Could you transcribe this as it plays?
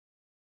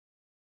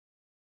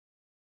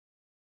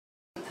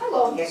a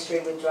long history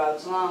with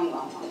drugs, long.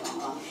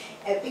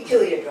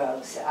 Peculiar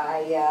drugs.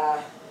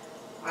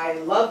 I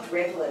loved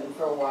Ritalin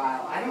for a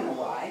while. I don't know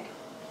why.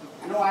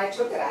 I don't know why I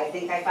took it. I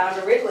think I found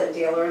a Ritalin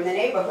dealer in the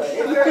neighborhood.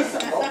 It's very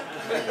simple.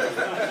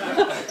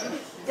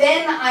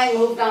 Then I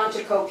moved on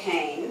to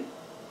cocaine,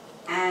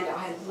 and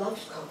I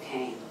loved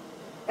cocaine.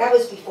 That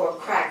was before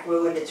crack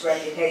ruined its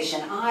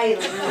reputation. I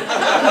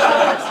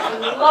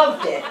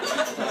loved it.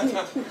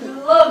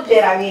 Loved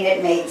it. I mean,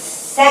 it made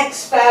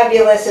sex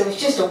fabulous. It was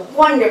just a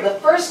wonder. The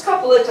first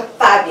couple of times,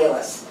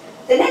 fabulous.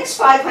 The next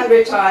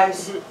 500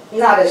 times,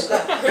 not as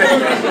good.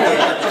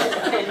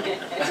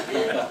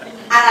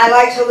 And I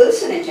liked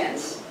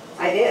hallucinogens.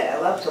 I did. I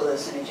loved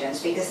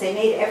hallucinogens because they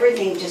made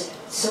everything just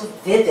so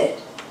vivid,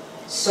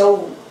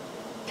 so,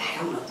 I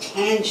don't know,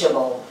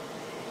 tangible.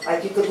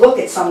 Like you could look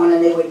at someone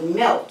and they would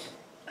melt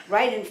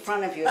right in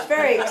front of you. It's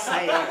very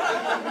exciting.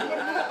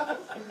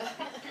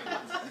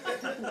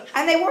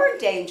 And they weren't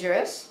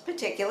dangerous,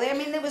 particularly. I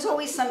mean, there was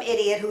always some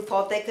idiot who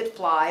thought they could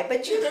fly,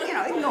 but you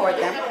know, ignored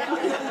them.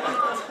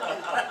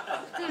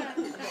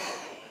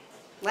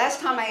 Last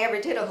time I ever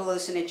did a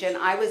hallucinogen,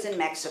 I was in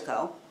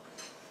Mexico.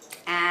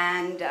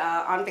 And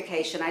on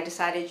vacation, I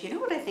decided, you know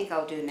what I think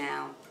I'll do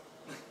now?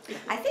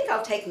 I think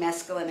I'll take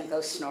mescaline and go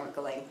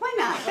snorkeling. Why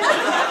not?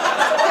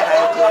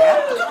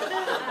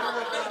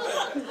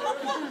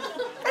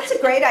 That's a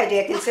great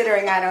idea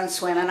considering I don't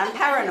swim and I'm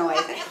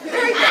paranoid.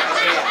 Very good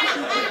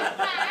idea.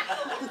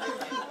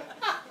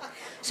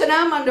 So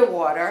now I'm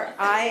underwater.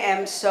 I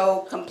am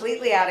so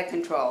completely out of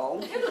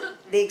control.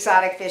 The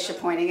exotic fish are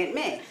pointing at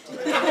me.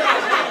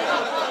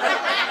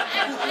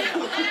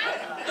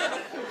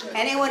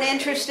 Anyone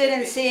interested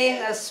in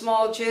seeing a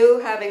small Jew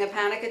having a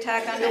panic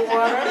attack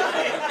underwater?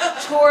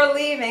 Tour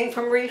leaving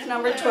from reef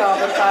number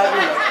 12 in 5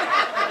 minutes.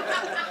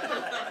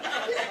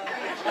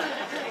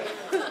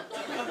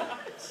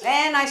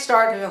 Then I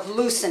start to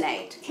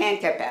hallucinate. Can't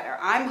get better.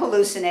 I'm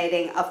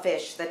hallucinating a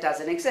fish that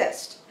doesn't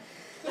exist.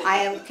 I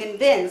am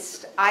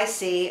convinced I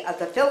see a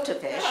gefilte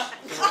fish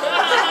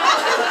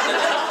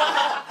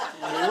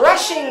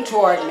rushing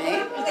toward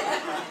me,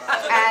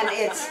 and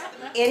it's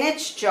in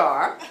its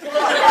jar.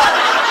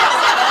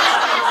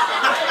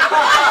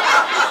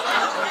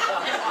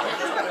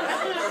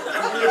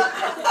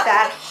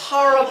 That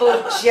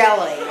horrible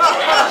jelly.